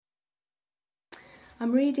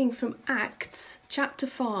I'm reading from Acts chapter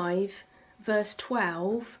 5 verse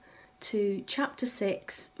 12 to chapter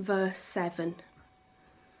 6 verse 7.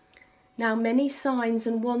 Now many signs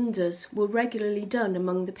and wonders were regularly done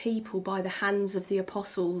among the people by the hands of the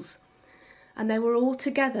apostles, and they were all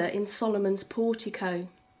together in Solomon's portico.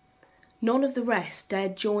 None of the rest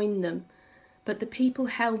dared join them, but the people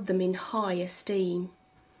held them in high esteem.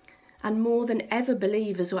 And more than ever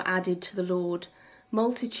believers were added to the Lord,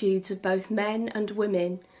 multitudes of both men and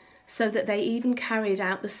women, so that they even carried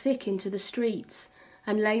out the sick into the streets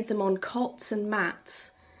and laid them on cots and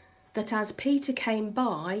mats, that as Peter came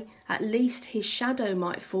by, at least his shadow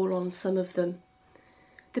might fall on some of them.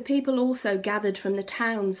 The people also gathered from the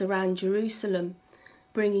towns around Jerusalem,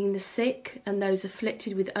 bringing the sick and those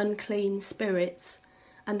afflicted with unclean spirits,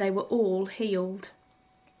 and they were all healed.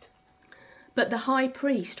 But the high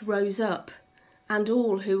priest rose up, and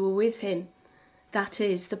all who were with him, that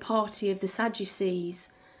is, the party of the Sadducees,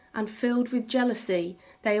 and filled with jealousy,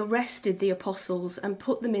 they arrested the apostles and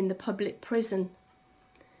put them in the public prison.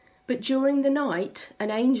 But during the night,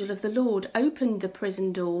 an angel of the Lord opened the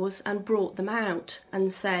prison doors and brought them out,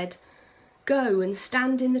 and said, "Go and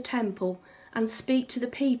stand in the temple and speak to the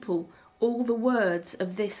people all the words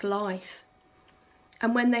of this life."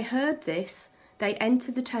 And when they heard this, they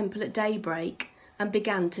entered the temple at daybreak and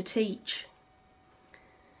began to teach.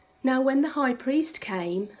 Now when the high priest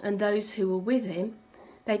came, and those who were with him,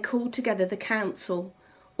 they called together the council,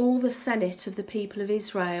 all the senate of the people of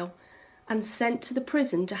Israel, and sent to the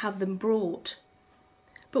prison to have them brought.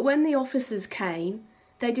 But when the officers came,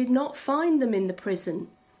 they did not find them in the prison,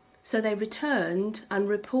 so they returned and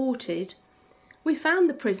reported, "We found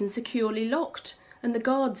the prison securely locked, and the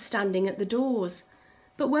guards standing at the doors.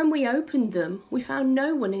 But when we opened them, we found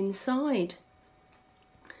no one inside."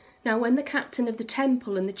 Now when the captain of the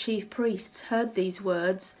temple and the chief priests heard these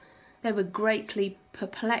words, they were greatly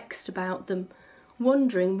perplexed about them,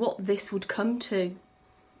 wondering what this would come to.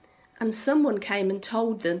 And someone came and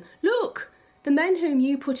told them, "Look, the men whom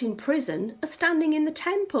you put in prison are standing in the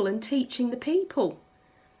temple and teaching the people."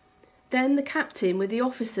 Then the captain with the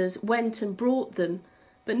officers went and brought them,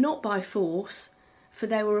 but not by force, for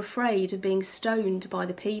they were afraid of being stoned by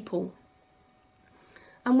the people.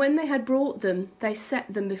 And when they had brought them, they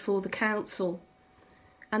set them before the council.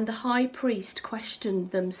 And the high priest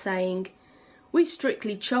questioned them, saying, "We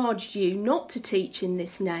strictly charged you not to teach in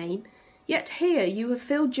this name, yet here you have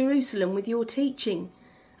filled Jerusalem with your teaching,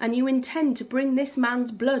 and you intend to bring this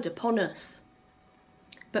man's blood upon us."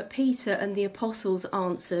 But Peter and the apostles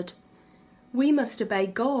answered, "We must obey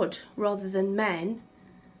God rather than men.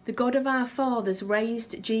 The God of our fathers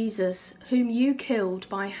raised Jesus, whom you killed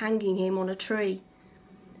by hanging him on a tree.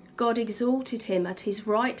 God exalted him at his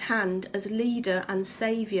right hand as leader and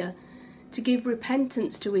saviour, to give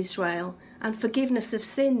repentance to Israel and forgiveness of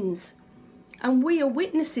sins. And we are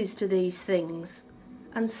witnesses to these things,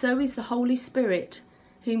 and so is the Holy Spirit,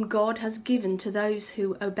 whom God has given to those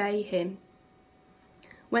who obey him."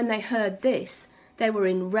 When they heard this, they were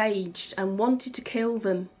enraged and wanted to kill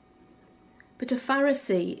them. But a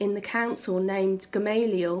Pharisee in the council named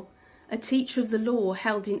Gamaliel, a teacher of the law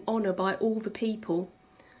held in honour by all the people,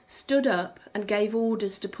 stood up and gave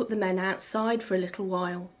orders to put the men outside for a little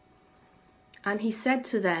while. And he said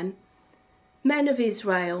to them, "Men of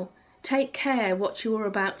Israel, take care what you are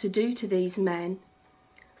about to do to these men.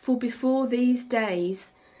 For before these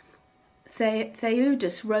days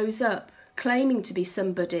Theudas rose up, claiming to be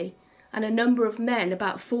somebody, and a number of men,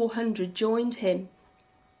 about 400, joined him.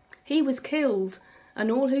 He was killed,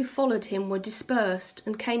 and all who followed him were dispersed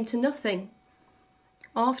and came to nothing.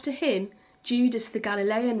 After him, Judas the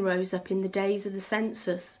Galilean rose up in the days of the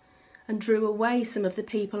census, and drew away some of the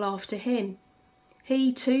people after him.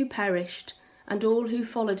 He too perished, and all who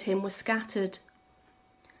followed him were scattered.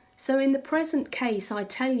 So in the present case I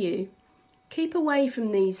tell you, keep away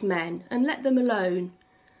from these men and let them alone.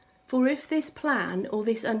 For if this plan or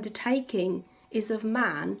this undertaking is of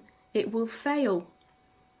man, it will fail.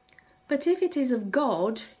 But if it is of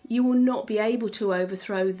God, you will not be able to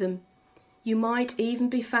overthrow them. You might even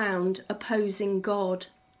be found opposing God."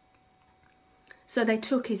 So they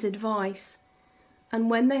took his advice, and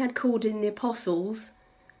when they had called in the apostles,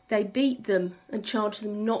 they beat them and charged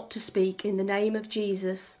them not to speak in the name of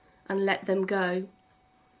Jesus, and let them go.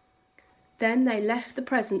 Then they left the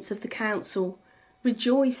presence of the council,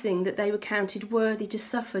 rejoicing that they were counted worthy to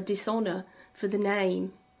suffer dishonour for the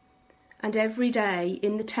name. And every day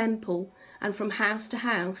in the temple and from house to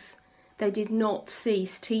house they did not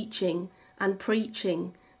cease teaching and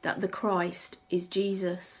preaching that the Christ is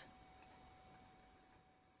Jesus.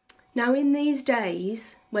 Now in these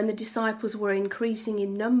days, when the disciples were increasing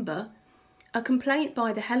in number, A complaint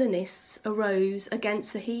by the Hellenists arose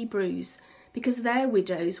against the Hebrews because their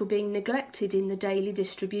widows were being neglected in the daily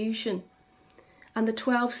distribution. And the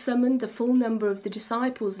 12 summoned the full number of the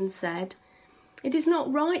disciples and said, "It is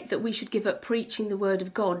not right that we should give up preaching the word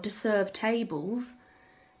of God to serve tables.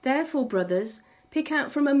 Therefore, brothers, pick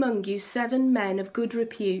out from among you 7 men of good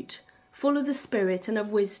repute, full of the Spirit and of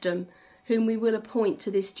wisdom, whom we will appoint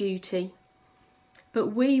to this duty. But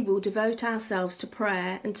we will devote ourselves to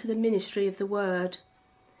prayer and to the ministry of the word."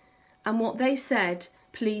 And what they said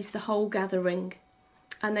pleased the whole gathering.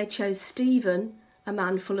 And they chose Stephen, a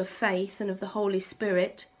man full of faith and of the Holy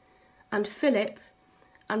Spirit, and Philip,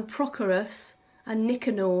 and Prochorus, and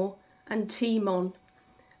Nicanor, and Timon,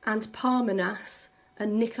 and Parmenas,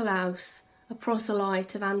 and Nicolaus, a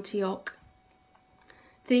proselyte of Antioch.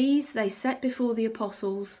 These they set before the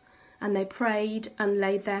apostles, and they prayed and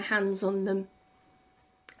laid their hands on them.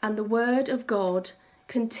 And the word of God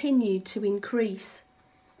continued to increase,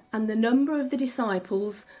 and the number of the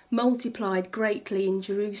disciples multiplied greatly in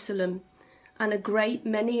Jerusalem, and a great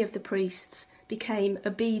many of the priests became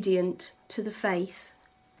obedient to the faith.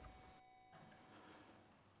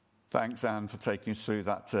 Thanks, Anne, for taking us through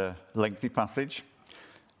that lengthy passage.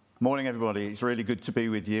 Morning, everybody. It's really good to be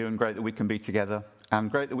with you, and great that we can be together, and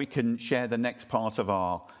great that we can share the next part of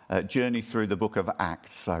our journey through the book of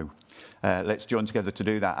Acts. So let's join together to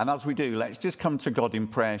do that. And as we do, let's just come to God in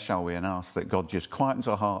prayer, shall we, and ask that God just quietens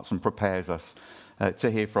our hearts and prepares us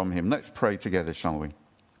to hear from him. Let's pray together, shall we?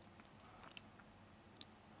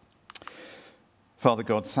 Father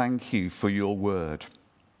God, thank you for your word.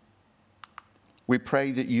 We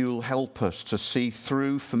pray that you'll help us to see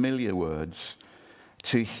through familiar words,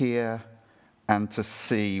 to hear and to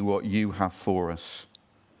see what you have for us.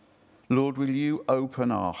 Lord, will you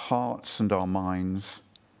open our hearts and our minds?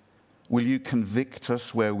 Will you convict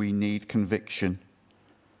us where we need conviction?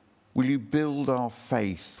 Will you build our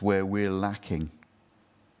faith where we're lacking?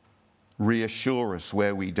 Reassure us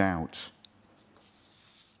where we doubt?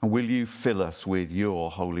 And will you fill us with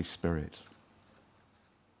your Holy Spirit?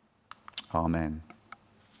 Amen.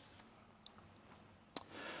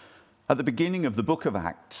 At the beginning of the book of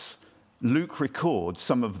Acts, Luke records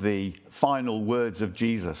some of the final words of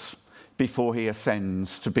Jesus before he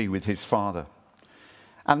ascends to be with his Father.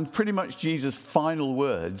 And pretty much Jesus' final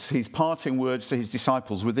words, his parting words to his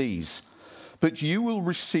disciples were these: "But you will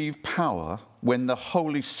receive power when the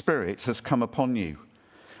Holy Spirit has come upon you,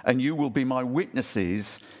 and you will be my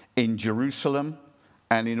witnesses in Jerusalem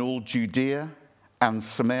and in all Judea and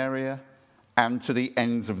Samaria and to the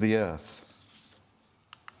ends of the earth."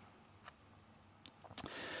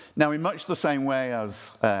 Now, in much the same way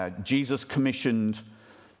as Jesus commissioned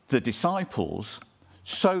the disciples,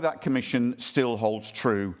 so that commission still holds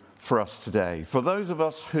true for us today. For those of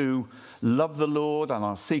us who love the Lord and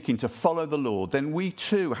are seeking to follow the Lord, then we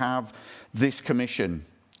too have this commission.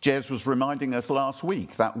 Jez was reminding us last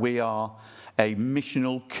week that we are a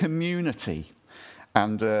missional community,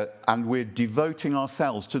 and we're devoting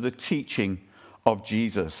ourselves to the teaching of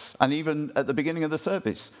Jesus. And even at the beginning of the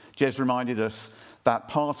service, Jez reminded us that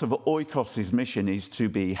part of Oikos' mission is to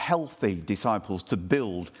be healthy disciples, to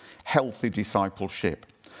build healthy discipleship.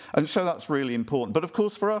 And so that's really important. But of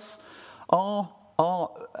course, for us, our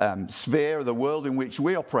sphere, the world in which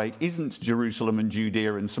we operate, isn't Jerusalem and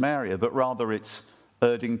Judea and Samaria, but rather it's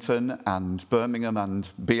Erdington and Birmingham and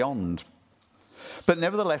beyond. But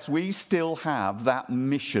nevertheless, we still have that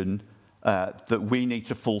mission that we need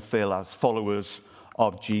to fulfill as followers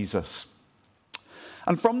of Jesus.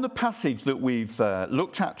 And from the passage that we've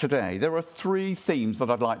looked at today, there are 3 themes that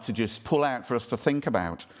I'd like to just pull out for us to think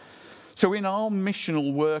about. So in our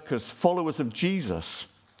missional work as followers of Jesus,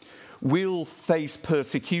 we'll face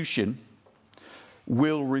persecution,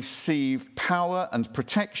 we'll receive power and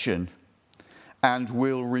protection, and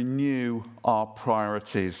we'll renew our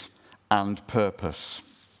priorities and purpose.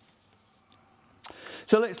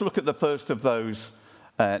 So let's look at the first of those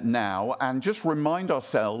now and just remind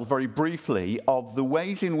ourselves very briefly of the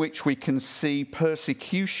ways in which we can see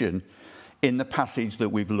persecution in the passage that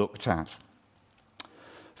we've looked at.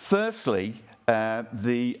 Firstly,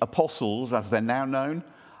 the apostles, as they're now known,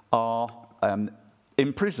 are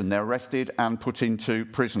in prison. They're arrested and put into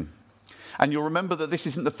prison. And you'll remember that this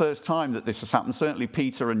isn't the first time that this has happened. Certainly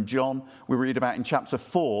Peter and John, we read about in chapter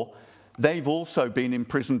 4, they've also been in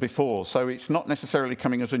prison before. So it's not necessarily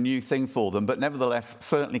coming as a new thing for them, but nevertheless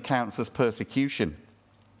certainly counts as persecution.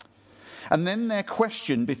 And then they're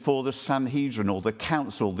questioned before the Sanhedrin, or the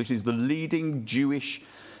council. This is the leading Jewish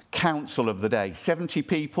council of the day. 70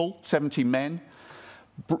 people, 70 men,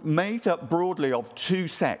 made up broadly of 2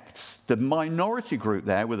 sects. The minority group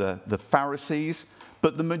there were the Pharisees,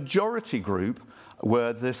 but the majority group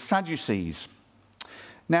were the Sadducees.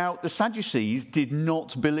 Now, the Sadducees did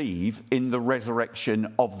not believe in the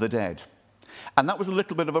resurrection of the dead. And that was a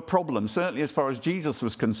little bit of a problem, certainly as far as Jesus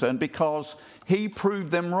was concerned, because he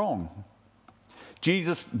proved them wrong.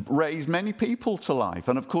 Jesus raised many people to life,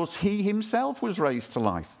 and of course he himself was raised to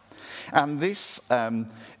life. And this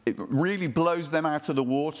it really blows them out of the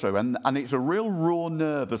water, and it's a real raw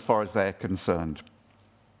nerve as far as they're concerned.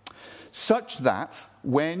 Such that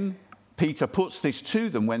when Peter puts this to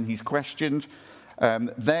them, when he's questioned,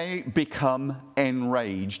 they become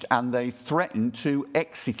enraged and they threaten to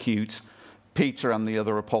execute Peter and the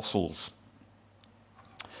other apostles.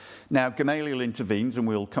 Now, Gamaliel intervenes, and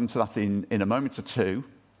we'll come to that in a moment or two.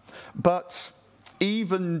 But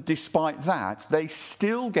even despite that, they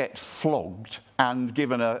still get flogged and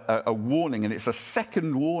given a warning, and it's a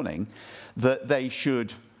second warning that they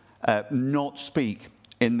should not speak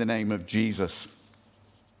in the name of Jesus.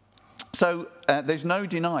 So there's no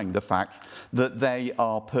denying the fact that they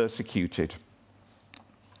are persecuted.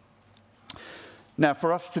 Now,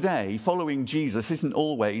 for us today, following Jesus isn't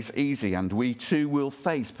always easy, and we too will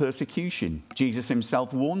face persecution. Jesus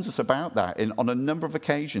himself warns us about that on a number of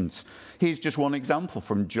occasions. Here's just one example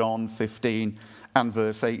from John 15 and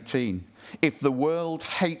verse 18. If the world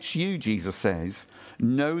hates you, Jesus says,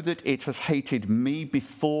 know that it has hated me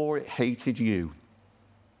before it hated you.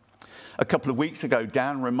 A couple of weeks ago,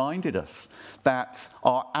 Dan reminded us that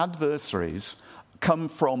our adversaries come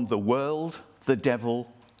from the world, the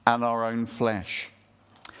devil, and our own flesh.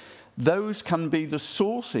 Those can be the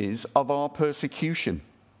sources of our persecution.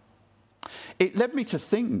 It led me to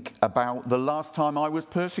think about the last time I was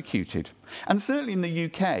persecuted. And certainly in the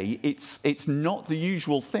UK, it's not the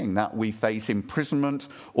usual thing that we face imprisonment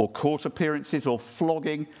or court appearances or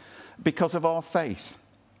flogging because of our faith.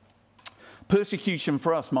 Persecution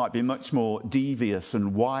for us might be much more devious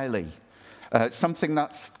and wily. Something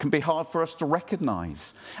that can be hard for us to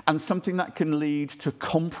recognize, and something that can lead to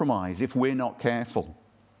compromise if we're not careful.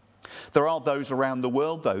 There are those around the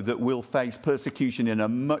world, though, that will face persecution in a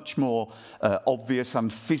much more obvious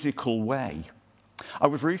and physical way. I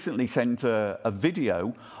was recently sent a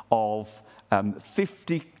video of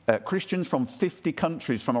 50 Christians from 50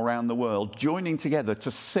 countries from around the world joining together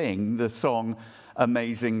to sing the song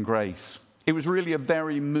Amazing Grace. It was really a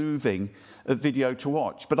very moving video to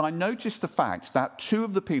watch, but I noticed the fact that two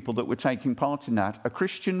of the people that were taking part in that, a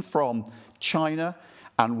Christian from China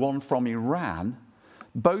and one from Iran,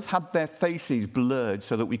 both had their faces blurred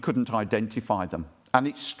so that we couldn't identify them. And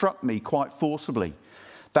it struck me quite forcibly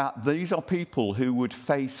that these are people who would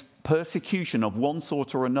face persecution of one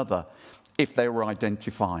sort or another if they were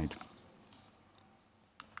identified.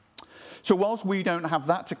 So whilst we don't have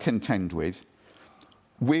that to contend with,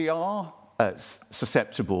 we are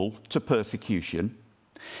susceptible to persecution,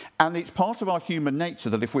 and it's part of our human nature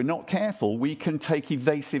that if we're not careful, we can take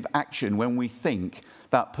evasive action when we think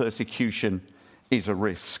that persecution is a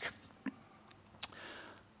risk.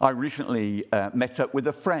 I recently met up with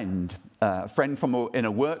a friend from in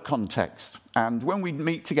a work context, and when we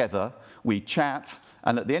meet together, we chat,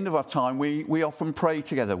 and at the end of our time, we often pray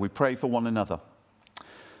together. We pray for one another.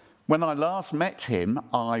 When I last met him,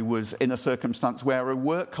 I was in a circumstance where a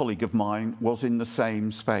work colleague of mine was in the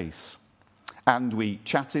same space. And we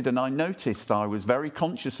chatted, and I noticed I was very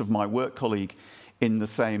conscious of my work colleague in the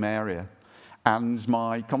same area. And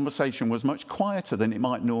my conversation was much quieter than it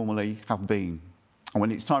might normally have been. And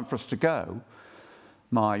when it's time for us to go,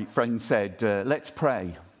 my friend said, let's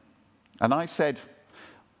pray. And I said,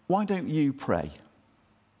 why don't you pray?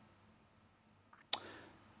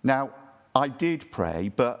 Now, I did pray,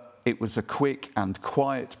 but it was a quick and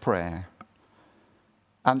quiet prayer.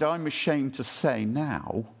 And I'm ashamed to say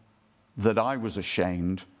now that I was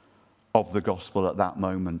ashamed of the gospel at that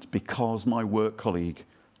moment because my work colleague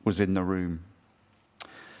was in the room.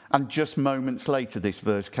 And just moments later, this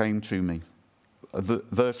verse came to me, a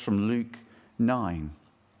verse from Luke 9.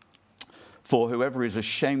 For whoever is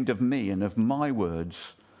ashamed of me and of my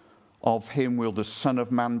words, of him will the Son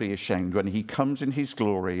of Man be ashamed when he comes in his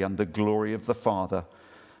glory and the glory of the Father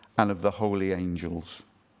and of the holy angels.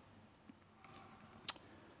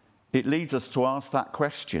 It leads us to ask that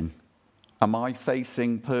question, am I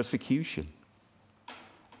facing persecution?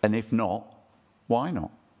 And if not, why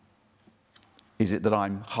not? Is it that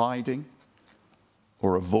I'm hiding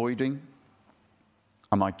or avoiding?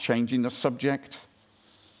 Am I changing the subject?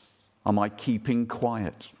 Am I keeping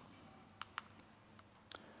quiet?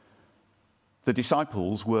 The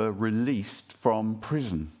disciples were released from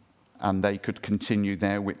prison, and they could continue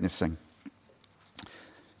their witnessing.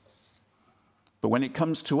 But when it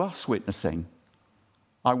comes to us witnessing,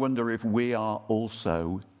 I wonder if we are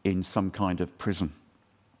also in some kind of prison.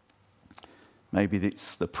 Maybe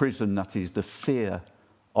it's the prison that is the fear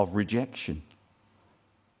of rejection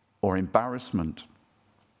or embarrassment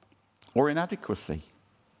or inadequacy.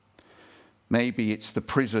 Maybe it's the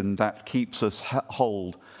prison that keeps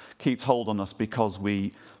hold on us because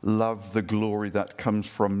we love the glory that comes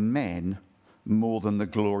from men more than the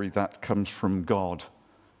glory that comes from God,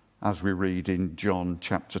 as we read in John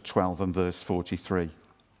chapter 12 and verse 43.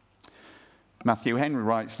 Matthew Henry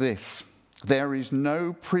writes this: "There is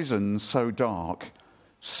no prison so dark,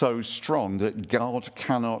 so strong that God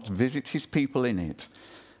cannot visit his people in it,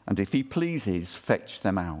 and if he pleases, fetch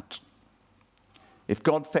them out." If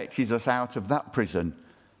God fetches us out of that prison,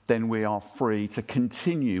 then we are free to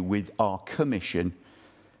continue with our commission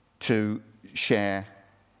to share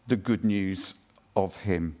the good news of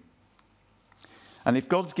him. And if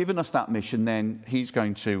God's given us that mission, then he's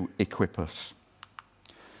going to equip us.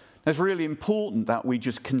 It's really important that we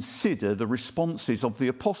just consider the responses of the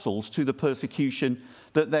apostles to the persecution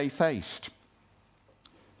that they faced.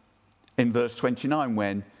 In verse 29,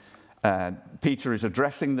 when Peter is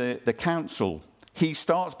addressing the council, he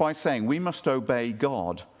starts by saying, we must obey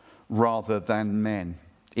God rather than men.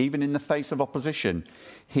 Even in the face of opposition,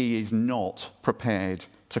 he is not prepared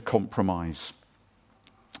to compromise.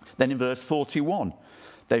 Then in verse 41,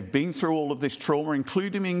 they've been through all of this trauma,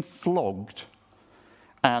 including being flogged,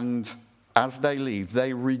 and as they leave,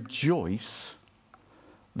 they rejoice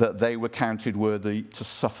that they were counted worthy to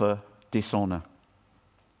suffer dishonor.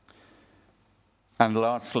 And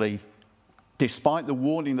lastly, despite the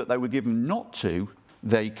warning that they were given not to,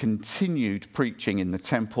 they continued preaching in the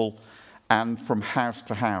temple and from house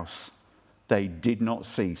to house. They did not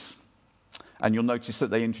cease. And you'll notice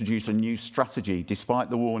that they introduced a new strategy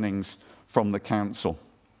despite the warnings from the council.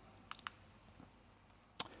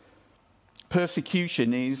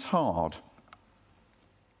 Persecution is hard,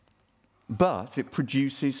 but it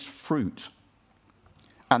produces fruit.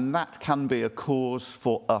 And that can be a cause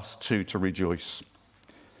for us too to rejoice.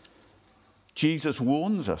 Jesus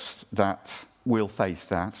warns us that we'll face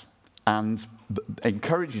that and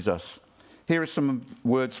encourages us. Here are some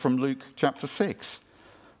words from Luke chapter 6.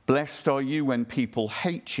 "Blessed are you when people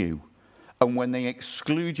hate you, and when they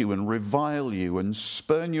exclude you and revile you and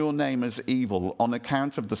spurn your name as evil on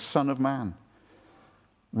account of the Son of Man.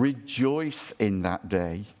 Rejoice in that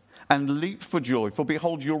day and leap for joy, for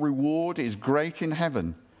behold, your reward is great in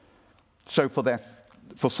heaven. So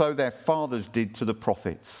their fathers did to the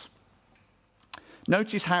prophets."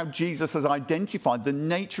 Notice how Jesus has identified the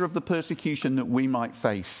nature of the persecution that we might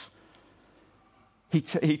face.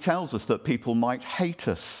 He tells us that people might hate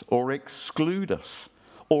us or exclude us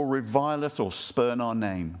or revile us or spurn our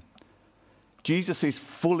name. Jesus is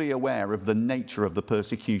fully aware of the nature of the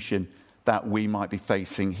persecution that we might be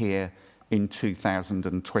facing here in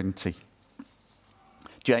 2020.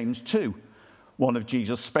 James 2, one of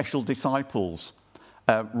Jesus' special disciples,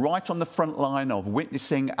 right on the front line of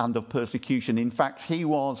witnessing and of persecution. In fact, he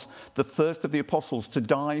was the first of the apostles to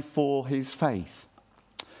die for his faith.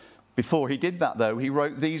 Before he did that, though, he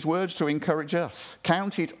wrote these words to encourage us.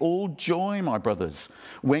 "Count it all joy, my brothers,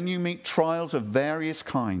 when you meet trials of various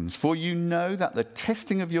kinds, for you know that the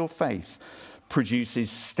testing of your faith produces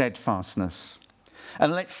steadfastness.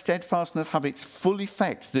 And let steadfastness have its full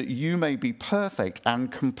effect, that you may be perfect and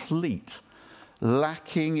complete,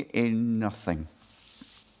 lacking in nothing."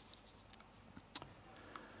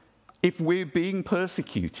 If we're being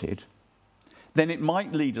persecuted, then it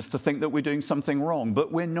might lead us to think that we're doing something wrong, but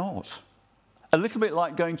we're not. A little bit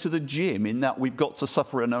like going to the gym, in that we've got to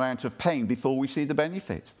suffer an amount of pain before we see the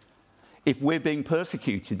benefit. If we're being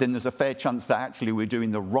persecuted, then there's a fair chance that actually we're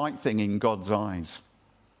doing the right thing in God's eyes.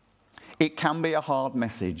 It can be a hard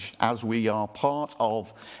message as we are part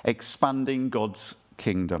of expanding God's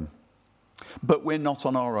kingdom. But we're not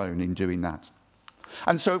on our own in doing that.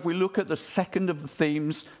 And so if we look at the second of the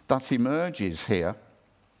themes that emerges here,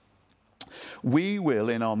 we will,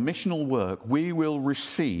 in our missional work, we will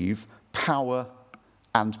receive power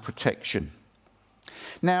and protection.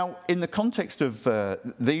 Now, in the context of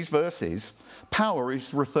these verses, power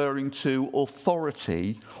is referring to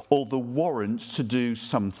authority or the warrant to do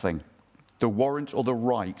something. The warrant or the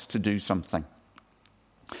right to do something.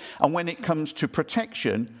 And when it comes to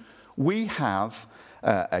protection, we have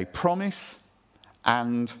a promise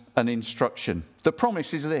and an instruction. The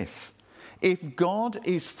promise is this: if God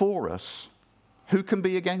is for us, who can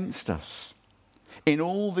be against us? In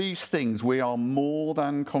all these things we are more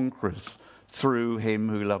than conquerors through him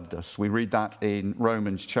who loved us. We read that in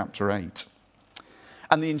Romans chapter 8.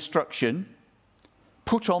 And the instruction: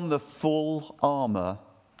 put on the full armour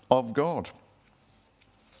of God.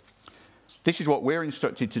 This is what we're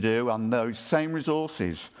instructed to do, and those same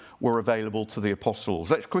resources were available to the apostles.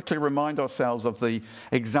 Let's quickly remind ourselves of the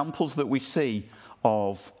examples that we see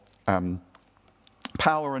of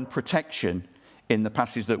power and protection in the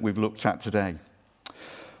passage that we've looked at today.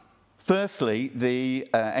 Firstly, the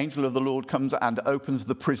angel of the Lord comes and opens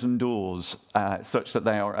the prison doors such that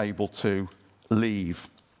they are able to leave.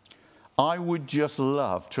 I would just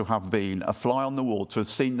love to have been a fly on the wall to have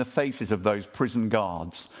seen the faces of those prison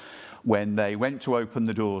guards when they went to open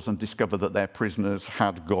the doors and discover that their prisoners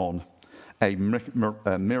had gone. A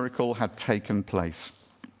miracle had taken place.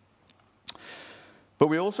 But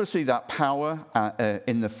we also see that power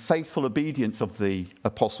in the faithful obedience of the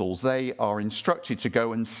apostles. They are instructed to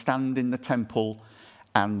go and stand in the temple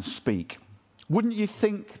and speak. Wouldn't you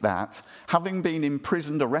think that, having been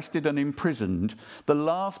imprisoned, arrested and imprisoned, the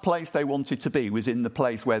last place they wanted to be was in the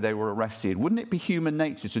place where they were arrested? Wouldn't it be human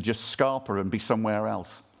nature to just scarper and be somewhere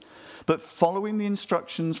else? But following the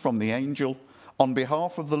instructions from the angel on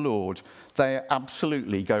behalf of the Lord, they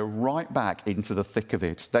absolutely go right back into the thick of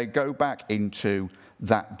it. They go back into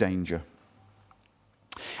that danger.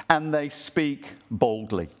 And they speak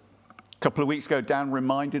boldly. A couple of weeks ago, Dan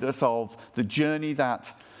reminded us of the journey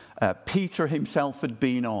that Peter himself had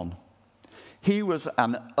been on. He was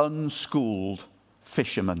an unschooled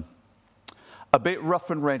fisherman, a bit rough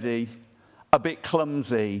and ready, a bit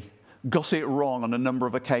clumsy, got it wrong on a number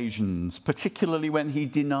of occasions, particularly when he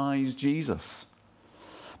denies Jesus.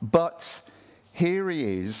 But here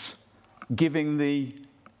he is giving the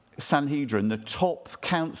Sanhedrin, the top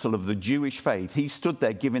council of the Jewish faith, he stood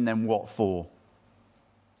there giving them what for?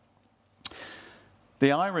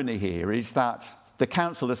 The irony here is that the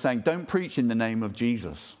council is saying, don't preach in the name of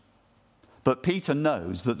Jesus. But Peter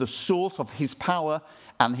knows that the source of his power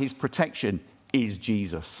and his protection is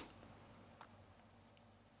Jesus.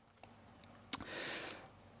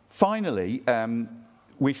 Finally,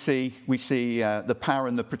 we see the power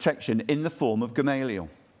and the protection in the form of Gamaliel.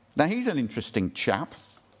 Now, he's an interesting chap.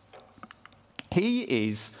 He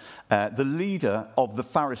is the leader of the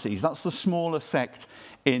Pharisees. That's the smaller sect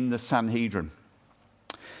in the Sanhedrin.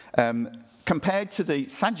 Compared to the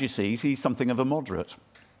Sadducees, he's something of a moderate.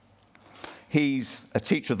 He's a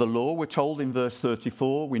teacher of the law, we're told in verse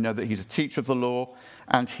 34. We know that he's a teacher of the law,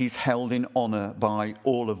 and he's held in honor by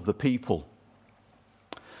all of the people.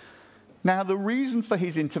 Now, the reason for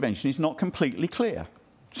his intervention is not completely clear.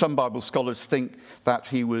 Some Bible scholars think that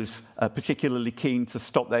he was particularly keen to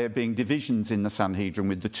stop there being divisions in the Sanhedrin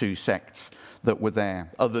with the two sects that were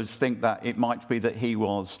there. Others think that it might be that he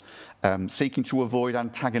was seeking to avoid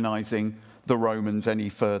antagonizing the Romans any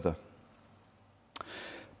further.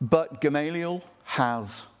 But Gamaliel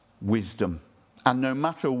has wisdom. And no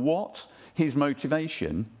matter what his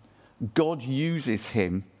motivation, God uses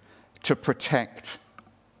him to protect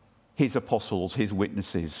his apostles, his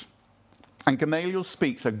witnesses. And Gamaliel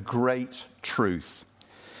speaks a great truth.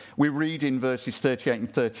 We read in verses 38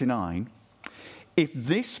 and 39, if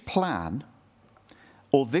this plan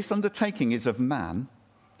or this undertaking is of man,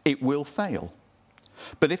 it will fail.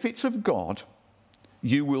 But if it's of God,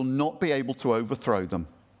 you will not be able to overthrow them.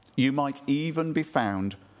 You might even be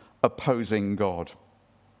found opposing God.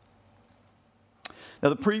 Now,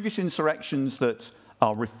 the previous insurrections that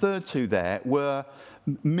are referred to there were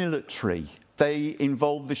military. They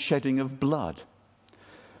involved the shedding of blood.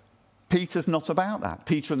 Peter's not about that.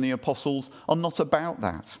 Peter and the apostles are not about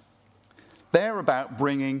that. They're about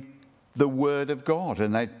bringing the word of God,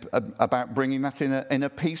 and they're about bringing that in a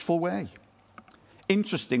peaceful way.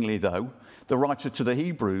 Interestingly, though, the writer to the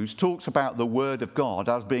Hebrews talks about the word of God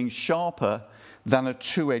as being sharper than a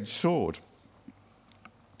two-edged sword.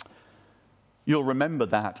 You'll remember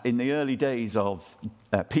that in the early days of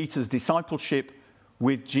Peter's discipleship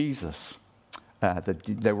with Jesus.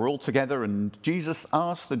 They were all together, and Jesus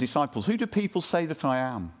asked the disciples, who do people say that I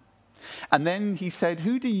am? And then he said,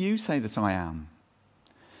 who do you say that I am?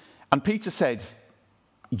 And Peter said,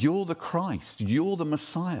 you're the Christ, you're the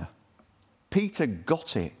Messiah. Peter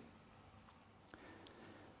got it.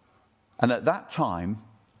 And at that time,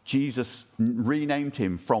 Jesus renamed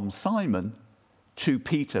him from Simon to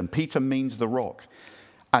Peter. And Peter means the rock.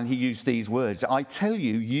 And he used these words, I tell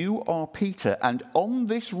you, you are Peter, and on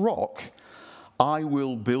this rock I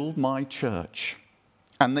will build my church,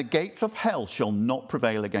 and the gates of hell shall not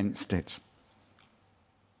prevail against it.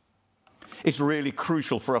 It's really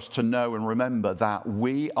crucial for us to know and remember that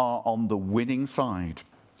we are on the winning side,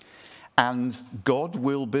 and God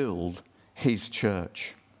will build his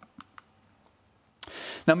church.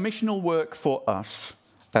 Now, missional work for us,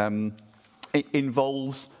 it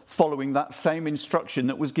involves following that same instruction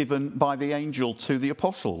that was given by the angel to the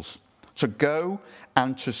apostles. to go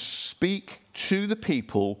and to speak to the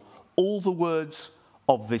people all the words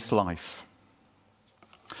of this life.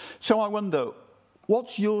 So I wonder,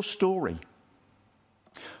 what's your story?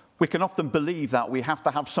 We can often believe that we have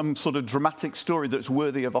to have some sort of dramatic story that's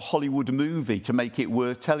worthy of a Hollywood movie to make it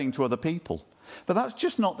worth telling to other people. But that's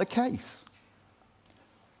just not the case.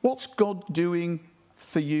 What's God doing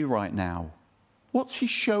for you right now? What's he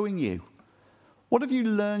showing you? What have you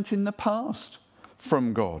learnt in the past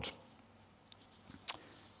from God?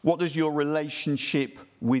 What does your relationship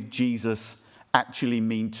with Jesus actually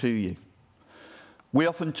mean to you? We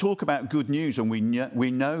often talk about good news, and we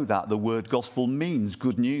know that the word gospel means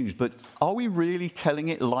good news, but are we really telling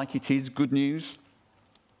it like it is good news?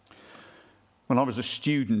 When I was a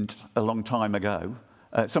student a long time ago,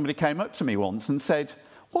 somebody came up to me once and said,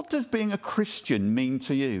 "What does being a Christian mean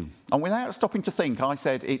to you?" And without stopping to think, I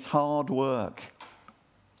said, "It's hard work."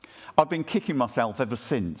 I've been kicking myself ever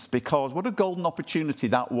since, because what a golden opportunity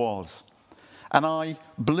that was. And I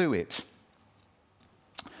blew it.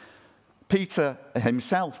 Peter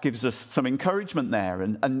himself gives us some encouragement there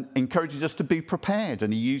and encourages us to be prepared.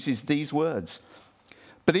 And he uses these words.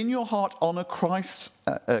 "But in your heart, honour Christ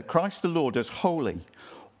the Lord as holy,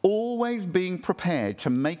 always being prepared to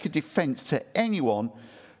make a defence to anyone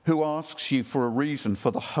who asks you for a reason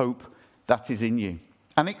for the hope that is in you."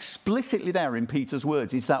 And explicitly there in Peter's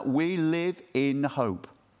words is that we live in hope.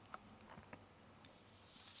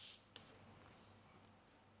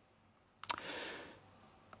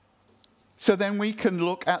 So then we can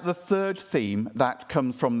look at the third theme that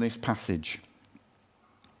comes from this passage.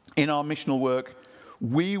 In our missional work,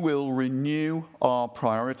 we will renew our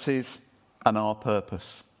priorities and our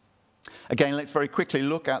purpose. Again, let's very quickly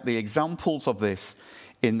look at the examples of this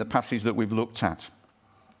in the passage that we've looked at.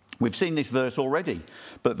 We've seen this verse already,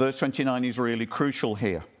 but verse 29 is really crucial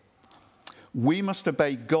here. We must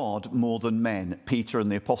obey God more than men, Peter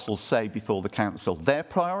and the apostles say before the council. Their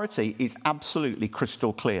priority is absolutely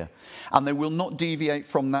crystal clear, and they will not deviate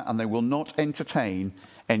from that, and they will not entertain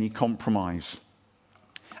any compromise.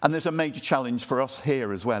 And there's a major challenge for us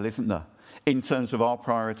here as well, isn't there, in terms of our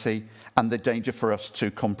priority and the danger for us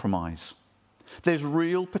to compromise. There's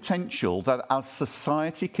real potential that as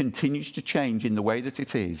society continues to change in the way that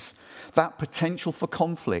it is, that potential for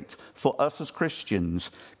conflict for us as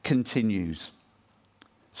Christians continues.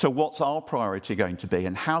 So what's our priority going to be,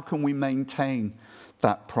 and how can we maintain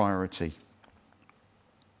that priority?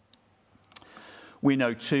 We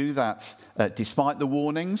know too that despite the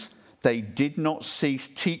warnings, they did not cease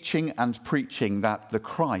teaching and preaching that the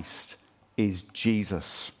Christ is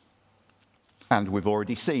Jesus. And we've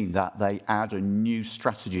already seen that they add a new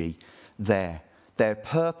strategy there. Their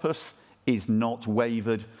purpose is not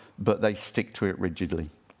wavered, but they stick to it rigidly.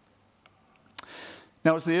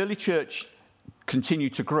 Now, as the early church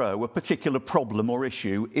continued to grow, a particular problem or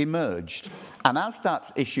issue emerged. And as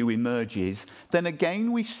that issue emerges, then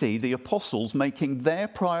again we see the apostles making their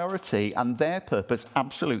priority and their purpose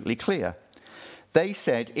absolutely clear. They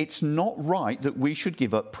said it's not right that we should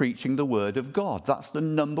give up preaching the word of God. That's the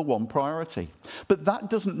number one priority. But that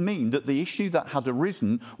doesn't mean that the issue that had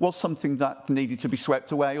arisen was something that needed to be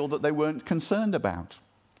swept away or that they weren't concerned about.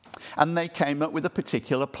 And they came up with a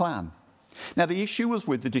particular plan. Now, the issue was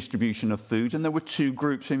with the distribution of food, and there were two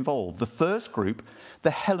groups involved. The first group,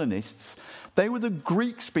 the Hellenists, they were the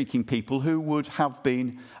Greek-speaking people who would have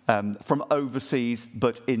been from overseas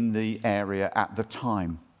but in the area at the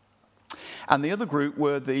time. And the other group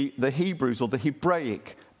were the Hebrews, or the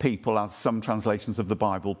Hebraic people, as some translations of the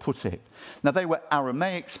Bible put it. Now, they were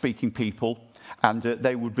Aramaic-speaking people, and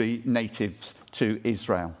they would be natives to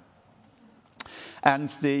Israel. And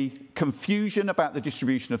the confusion about the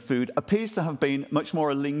distribution of food appears to have been much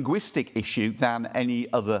more a linguistic issue than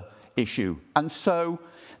any other issue. And so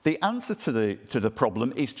the answer to the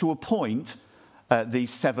problem is to appoint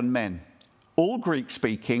these 7 men, all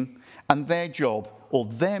Greek-speaking, and their job or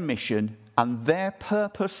their mission and their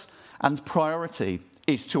purpose and priority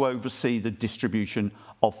is to oversee the distribution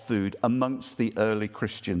of food amongst the early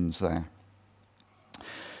Christians there.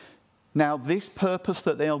 Now, this purpose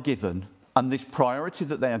that they are given and this priority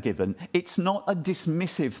that they are given, it's not a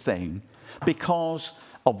dismissive thing because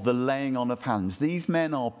of the laying on of hands. These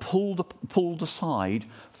men are pulled aside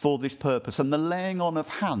for this purpose. And the laying on of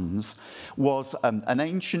hands was an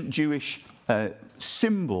ancient Jewish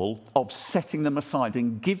symbol of setting them aside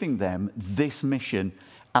and giving them this mission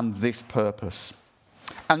and this purpose.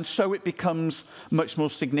 And so it becomes much more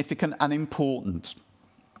significant and important.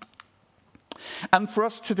 And for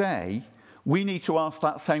us today, we need to ask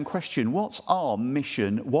that same question. What's our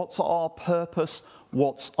mission? What's our purpose?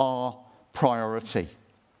 What's our priority?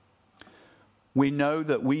 we know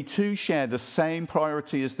that we too share the same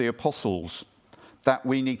priority as the apostles, that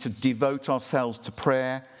we need to devote ourselves to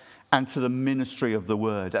prayer and to the ministry of the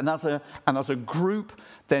word. And as a group,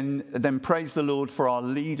 then praise the Lord for our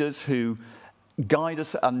leaders who guide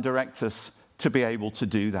us and direct us to be able to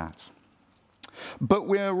do that. But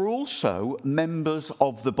we're also members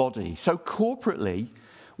of the body. So corporately,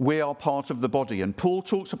 we are part of the body. And Paul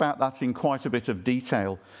talks about that in quite a bit of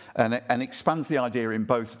detail and expands the idea in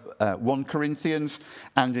both 1 Corinthians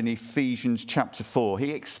and in Ephesians chapter 4.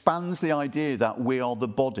 He expands the idea that we are the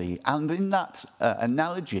body. And in that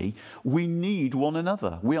analogy, we need one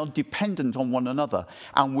another. We are dependent on one another.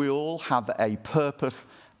 And we all have a purpose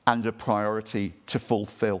and a priority to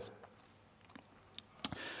fulfill.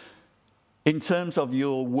 In terms of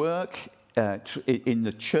your work in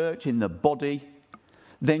the church, in the body,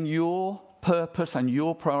 then your purpose and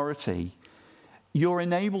your priority, you're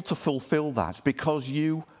enabled to fulfill that because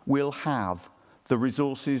you will have the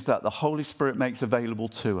resources that the Holy Spirit makes available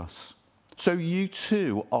to us. So you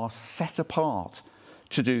too are set apart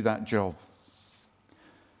to do that job.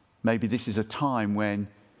 Maybe this is a time when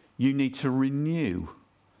you need to renew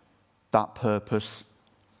that purpose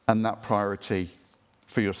and that priority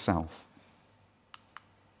for yourself.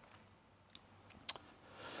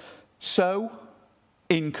 So,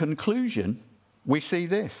 in conclusion, we see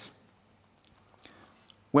this.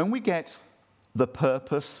 When we get the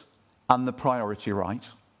purpose and the priority right,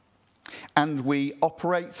 and we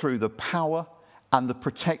operate through the power and the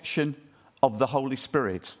protection of the Holy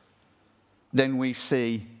Spirit, then we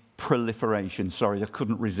see proliferation. Sorry, I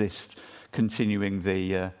couldn't resist continuing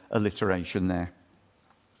the alliteration there.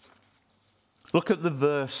 Look at the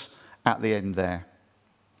verse at the end there.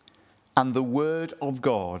 And the word of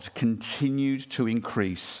God continued to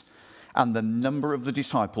increase, and the number of the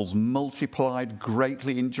disciples multiplied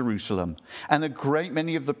greatly in Jerusalem, and a great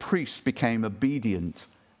many of the priests became obedient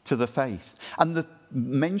to the faith. And the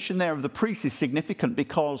mention there of the priests is significant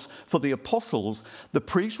because for the apostles, the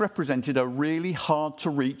priests represented a really hard to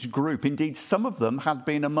reach group. Indeed, some of them had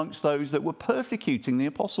been amongst those that were persecuting the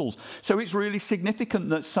apostles. So it's really significant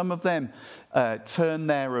that some of them turned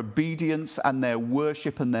their obedience and their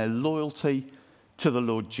worship and their loyalty to the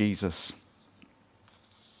Lord Jesus.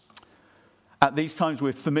 At these times,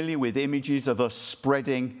 we're familiar with images of us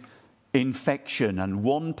spreading infection, and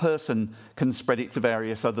one person can spread it to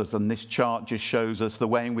various others, and this chart just shows us the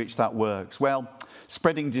way in which that works. Well,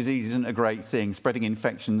 spreading disease isn't a great thing. Spreading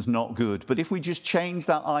infection's not good. But if we just change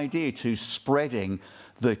that idea to spreading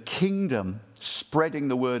the kingdom, spreading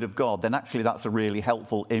the word of God, then actually that's a really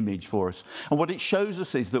helpful image for us. And what it shows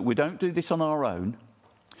us is that we don't do this on our own.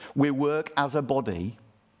 We work as a body,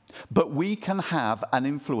 but we can have an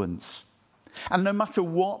influence. And no matter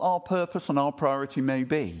what our purpose and our priority may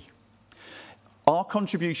be, our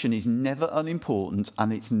contribution is never unimportant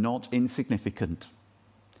and it's not insignificant.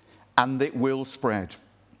 And it will spread.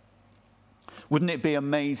 Wouldn't it be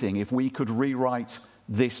amazing if we could rewrite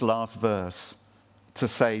this last verse to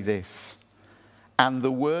say this? And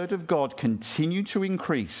the word of God continued to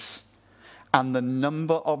increase, and the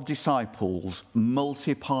number of disciples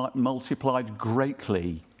multiplied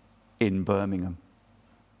greatly in Birmingham.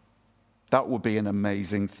 That would be an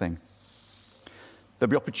amazing thing. There'll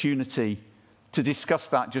be opportunity to discuss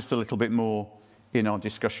that just a little bit more in our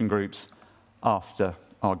discussion groups after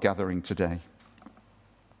our gathering today.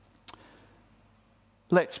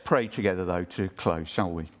 Let's pray together, though, to close,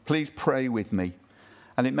 shall we? Please pray with me.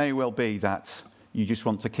 And it may well be that you just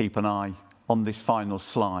want to keep an eye on this final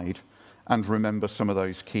slide and remember some of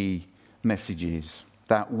those key messages.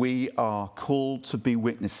 That we are called to be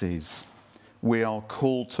witnesses. We are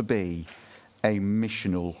called to be a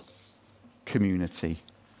missional community.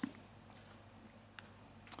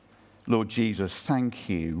 Lord Jesus, thank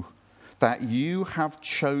you that you have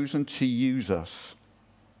chosen to use us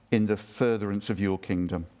in the furtherance of your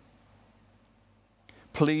kingdom.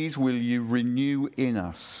 Please will you renew in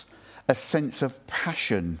us a sense of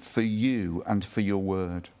passion for you and for your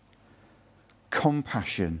word.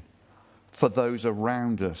 Compassion for those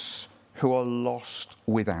around us who are lost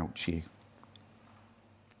without you.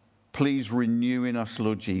 Please renew in us,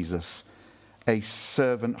 Lord Jesus, a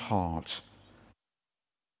servant heart.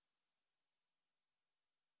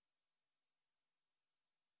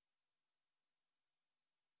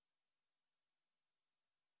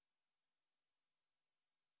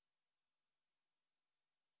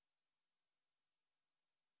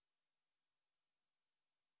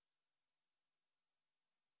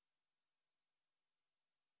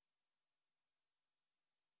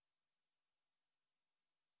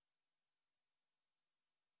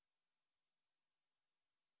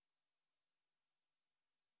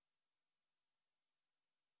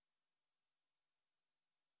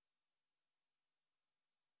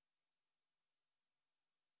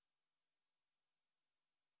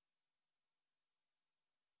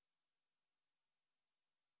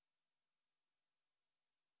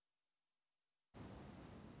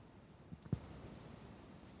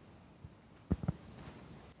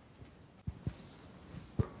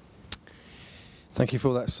 Thank you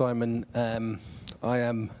for that, Simon. I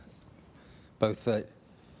am both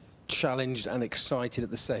challenged and excited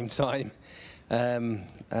at the same time,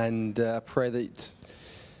 and I pray that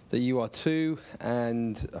you are too,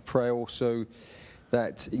 and I pray also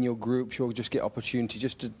that in your groups you'll just get opportunity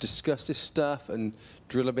just to discuss this stuff and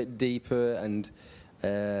drill a bit deeper, and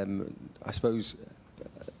I suppose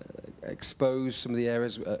expose some of the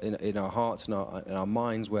areas in our hearts and our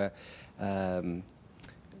minds where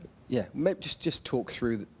maybe just talk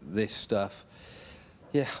through this stuff.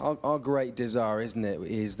 Yeah, our great desire, isn't it,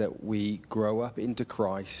 is that we grow up into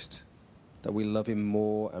Christ, that we love him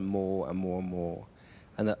more and more and more and more,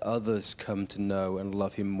 and that others come to know and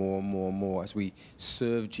love him more and more and more as we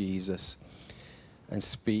serve Jesus and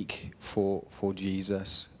speak for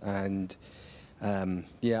Jesus. And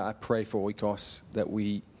I pray for Oikos that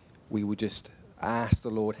we would just ask the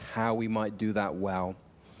Lord how we might do that well.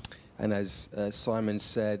 And as Simon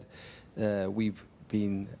said, we've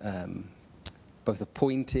been both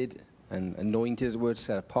appointed and anointed, as the word,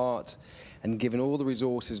 set apart, and given all the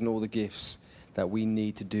resources and all the gifts that we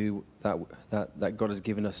need to do that God has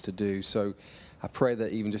given us to do. So I pray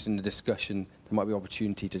that even just in the discussion, there might be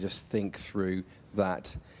opportunity to just think through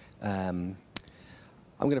that. I'm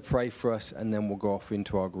going to pray for us, and then we'll go off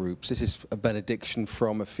into our groups. This is a benediction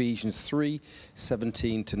from Ephesians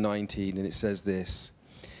 3:17-19, and it says this: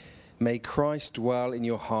 May Christ dwell in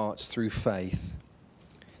your hearts through faith,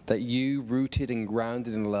 that you, rooted and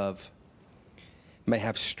grounded in love, may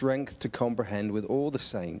have strength to comprehend with all the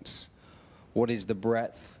saints what is the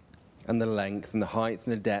breadth and the length and the height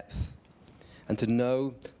and the depth, and to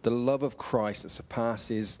know the love of Christ that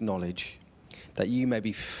surpasses knowledge, that you may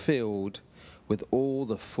be filled with all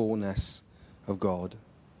the fullness of God.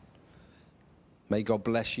 May God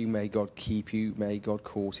bless you, may God keep you, may God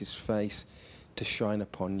cause his face to shine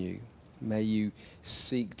upon you. May you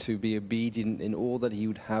seek to be obedient in all that he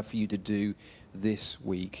would have for you to do this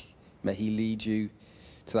week. May he lead you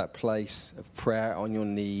to that place of prayer on your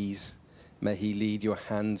knees. May he lead your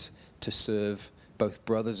hands to serve both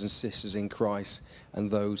brothers and sisters in Christ and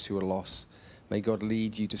those who are lost. May God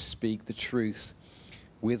lead you to speak the truth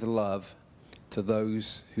with love to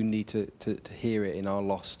those who need to hear it in our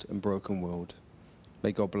lost and broken world.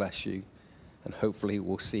 May God bless you, and hopefully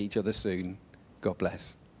we'll see each other soon. God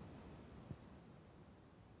bless.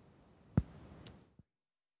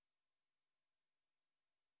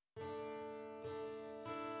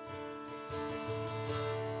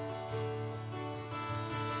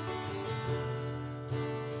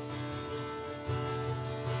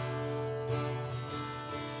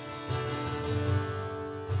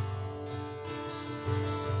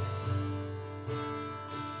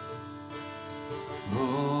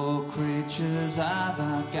 Creatures of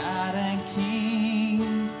our God and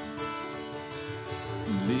King,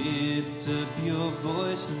 lift up your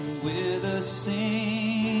voice and with us sing.